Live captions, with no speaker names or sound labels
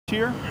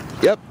here.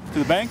 Yep. To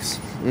the banks.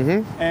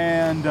 Mm-hmm.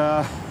 And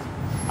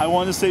I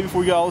wanted to say before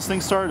we got all this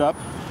thing started up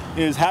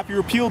is Happy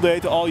Repeal Day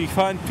to all you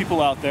fine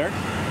people out there.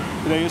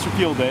 Today is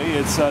Repeal Day.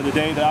 It's the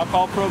day that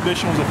alcohol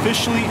prohibition was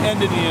officially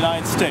ended in the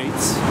United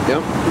States.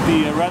 Yep. With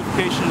the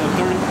ratification of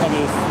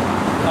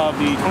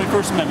the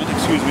 21st Amendment,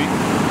 excuse me.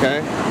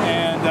 Okay.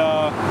 And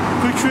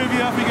quick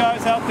trivia for you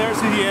guys out there.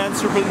 See the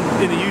answer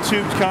in the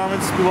YouTube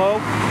comments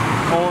below,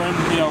 or in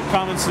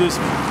comments to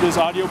this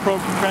audio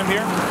program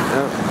here.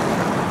 Yep.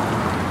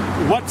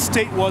 What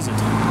state was it?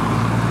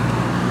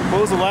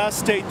 What was the last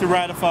state to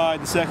ratify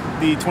the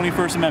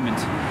 21st Amendment?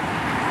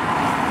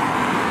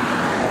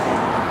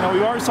 Now, we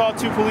already saw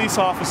two police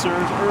officers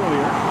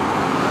earlier,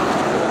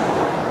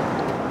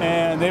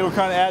 and they were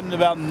kind of adamant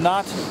about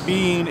not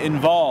being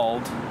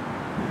involved,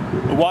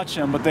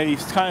 watching them, but they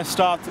kind of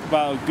stopped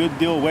about a good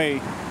deal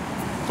away,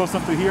 close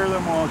enough to hear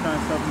them, all that kind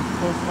of stuff, and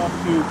close enough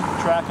to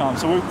track on.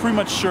 So we're pretty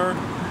much sure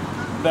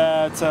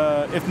that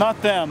if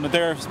not them, that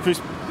they're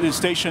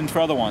stationed for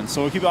other ones.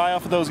 So we'll keep an eye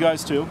out for those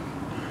guys too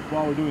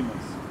while we're doing this.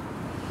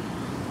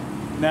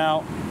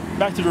 Now,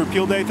 back to the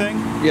Repeal Day thing.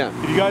 Yeah.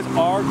 If you guys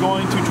are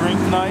going to drink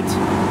tonight,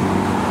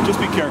 just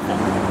be careful.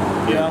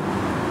 Yeah.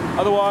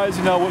 Otherwise,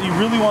 what you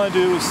really want to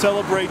do is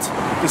celebrate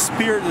the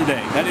spirit of the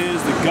day. That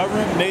is, the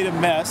government made a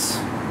mess.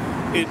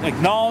 It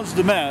acknowledged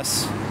the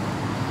mess,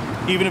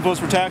 even if it was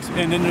for tax,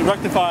 and then it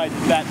rectified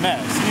that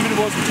mess. Even if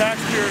it was for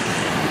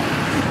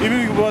even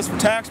if it was for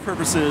tax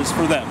purposes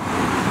for them.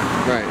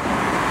 Right.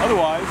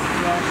 Otherwise,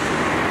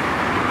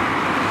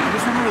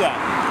 just remember that.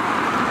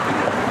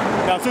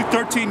 Now, it took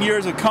 13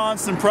 years of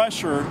constant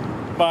pressure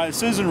by the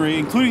citizenry,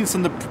 including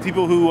some of the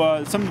people who,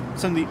 some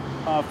of the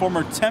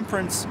former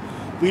temperance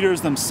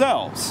leaders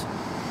themselves,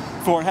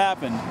 before it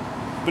happened.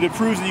 But it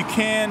proves that you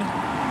can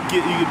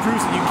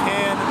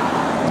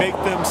make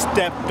them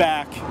step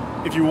back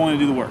if you want to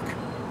do the work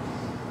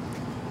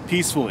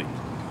peacefully.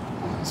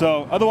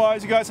 So,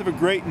 otherwise, you guys have a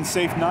great and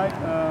safe night.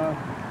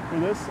 For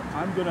this,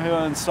 I'm going to go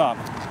ahead and stop.